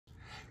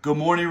Good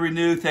morning,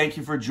 Renew. Thank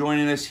you for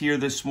joining us here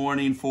this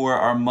morning for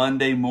our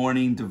Monday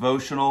morning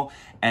devotional.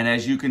 And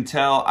as you can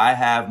tell, I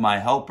have my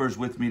helpers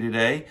with me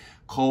today,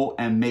 Colt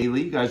and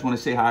Maylee. You guys want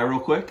to say hi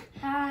real quick?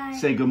 Hi.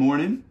 Say good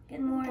morning.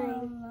 Good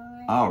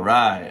morning. All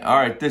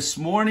right. This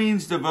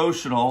morning's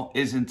devotional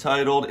is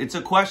entitled, it's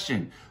a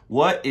question.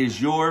 What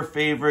is your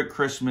favorite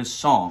Christmas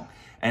song?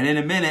 And in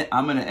a minute,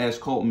 I'm going to ask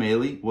Colt and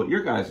Maylee what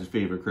your guys'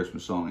 favorite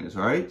Christmas song is,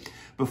 all right?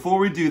 Before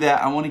we do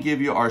that, I want to give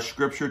you our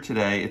scripture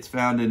today. It's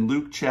found in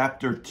Luke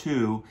chapter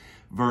 2,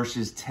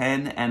 verses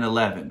 10 and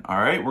 11, all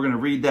right? We're going to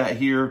read that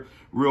here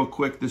real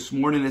quick this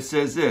morning. It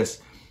says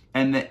this,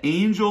 "And the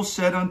angel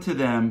said unto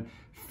them,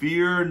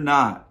 Fear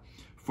not,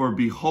 for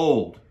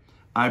behold,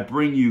 I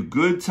bring you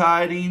good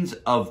tidings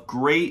of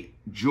great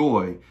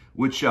joy,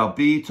 which shall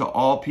be to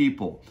all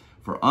people.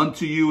 For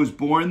unto you is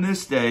born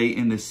this day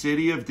in the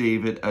city of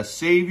David a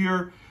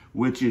Savior,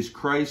 which is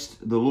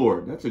Christ the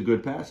Lord." That's a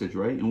good passage,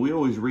 right? And we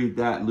always read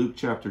that, Luke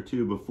chapter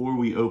 2, before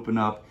we open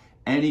up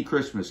any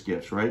Christmas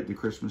gifts, right? The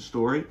Christmas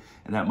story.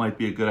 And that might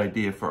be a good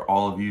idea for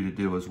all of you to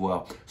do as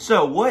well.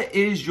 So what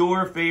is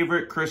your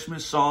favorite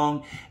Christmas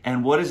song?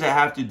 And what does it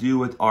have to do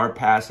with our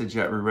passage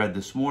that we read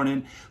this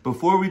morning?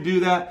 Before we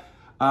do that,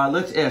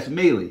 let's ask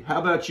Maylee, how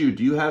about you?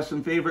 Do you have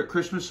some favorite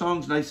Christmas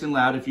songs? Nice and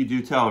loud if you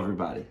do, tell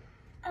everybody.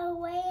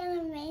 Away in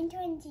a manger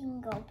and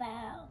Jingle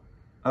Bell.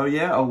 Oh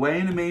yeah, Away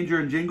in a Manger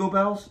and Jingle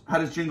Bells? How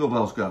does Jingle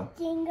Bells go?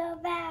 Jingle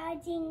bell,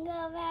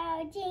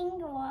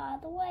 jingle all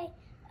the way.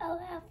 Oh,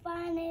 how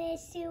fun it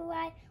is to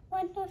ride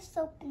one horse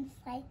open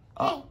sleigh.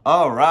 Hey.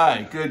 All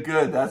right,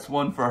 good. That's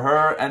one for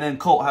her. And then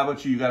Colt, how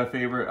about you? You got a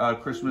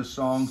favorite Christmas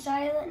song?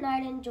 Silent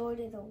Night and Joy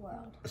to the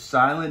World.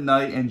 Silent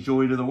Night and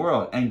Joy to the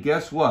World. And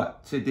guess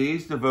what?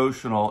 Today's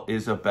devotional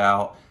is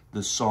about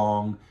the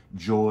song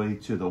Joy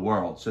to the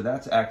World. So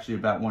that's actually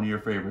about one of your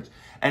favorites.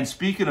 And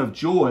speaking of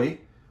joy,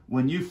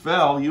 when you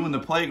fell, him in the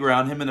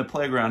playground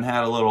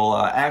had a little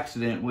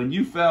accident. When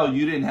you fell,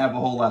 you didn't have a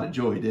whole lot of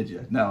joy, did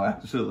you? No,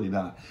 absolutely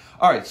not.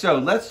 All right, so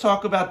let's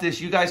talk about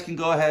this. You guys can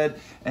go ahead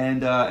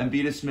and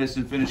be dismissed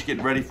and finish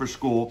getting ready for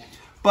school.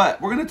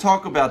 But we're going to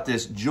talk about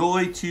this,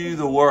 Joy to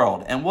the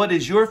World. And what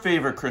is your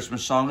favorite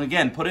Christmas song?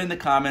 Again, put it in the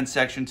comment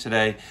section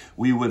today.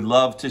 We would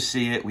love to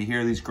see it. We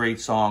hear these great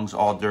songs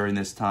all during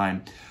this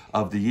time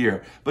of the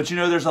year. But you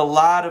know, there's a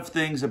lot of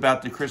things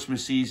about the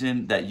Christmas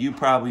season that you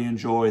probably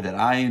enjoy, that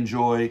I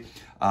enjoy.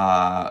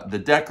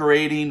 The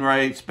decorating,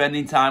 right?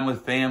 Spending time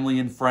with family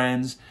and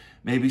friends.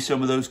 Maybe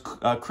some of those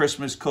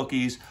Christmas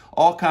cookies,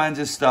 all kinds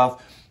of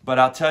stuff. But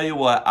I'll tell you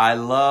what, I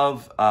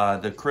love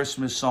the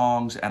Christmas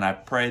songs, and I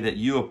pray that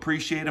you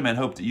appreciate them and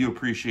hope that you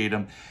appreciate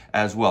them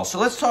as well. So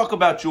let's talk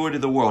about Joy to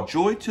the World.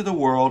 Joy to the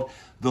world,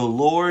 the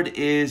Lord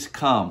is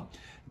come.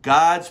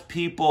 God's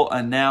people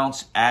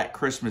announce at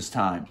Christmas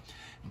time.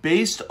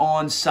 Based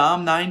on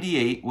Psalm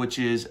 98, which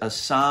is a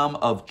psalm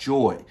of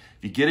joy.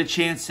 If you get a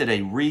chance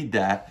today, read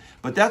that.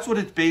 But that's what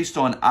it's based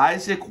on.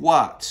 Isaac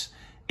Watts'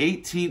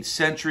 18th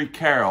century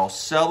carol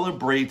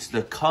celebrates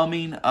the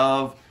coming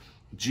of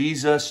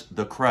Jesus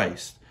the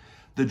Christ.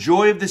 The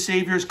joy of the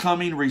Savior's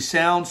coming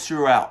resounds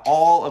throughout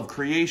all of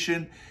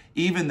creation,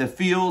 even the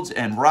fields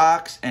and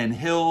rocks and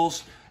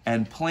hills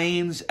and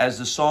plains, as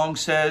the song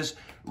says,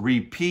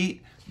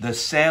 repeat the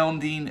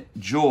sounding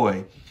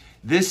joy.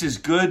 This is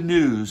good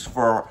news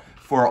for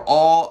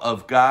all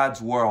of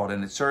God's world,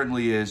 and it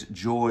certainly is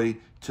joy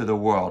to the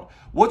world.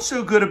 What's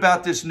so good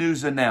about this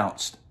news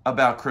announced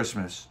about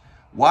Christmas?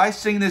 Why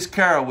sing this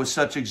carol with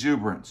such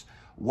exuberance?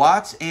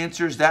 Watts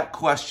answers that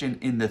question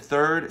in the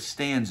third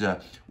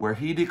stanza, where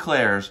he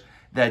declares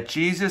that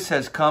Jesus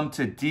has come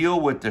to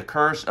deal with the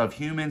curse of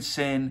human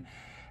sin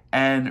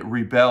and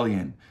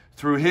rebellion.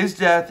 Through his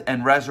death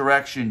and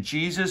resurrection,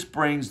 Jesus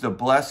brings the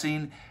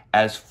blessing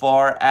as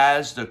far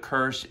as the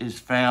curse is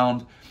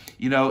found.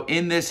 You know,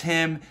 in this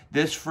hymn,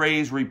 this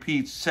phrase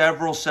repeats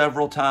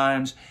several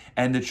times,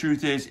 and the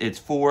truth is, it's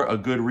for a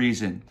good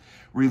reason.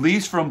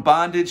 Released from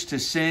bondage to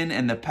sin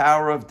and the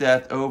power of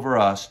death over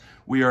us,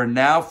 we are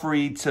now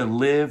free to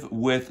live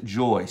with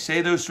joy.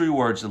 Say those three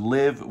words,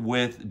 live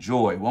with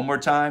joy. One more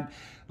time,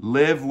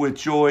 live with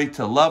joy,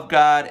 to love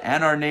God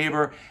and our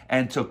neighbor,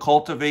 and to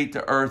cultivate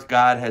the earth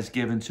God has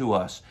given to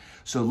us.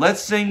 So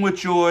let's sing with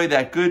joy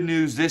that good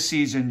news this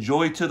season,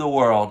 joy to the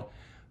world.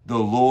 The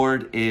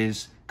Lord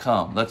is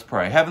come. Let's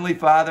pray. Heavenly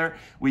Father,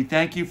 we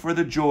thank you for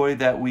the joy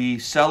that we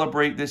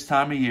celebrate this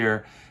time of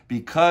year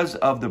because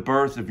of the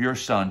birth of your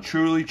Son.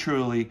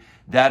 Truly,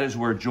 that is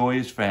where joy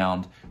is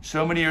found.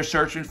 So many are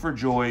searching for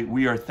joy.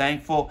 We are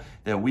thankful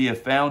that we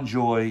have found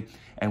joy,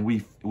 and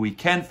we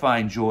can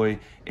find joy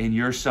in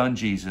your Son,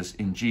 Jesus.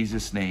 In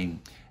Jesus'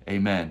 name,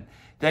 amen.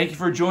 Thank you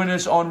for joining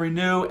us on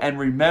Renew. And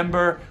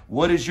remember,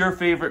 what is your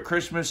favorite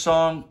Christmas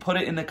song? Put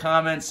it in the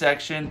comment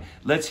section.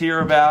 Let's hear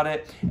about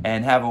it.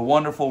 And have a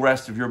wonderful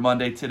rest of your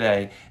Monday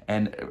today.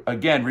 And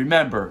again,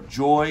 remember,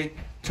 joy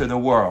to the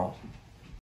world.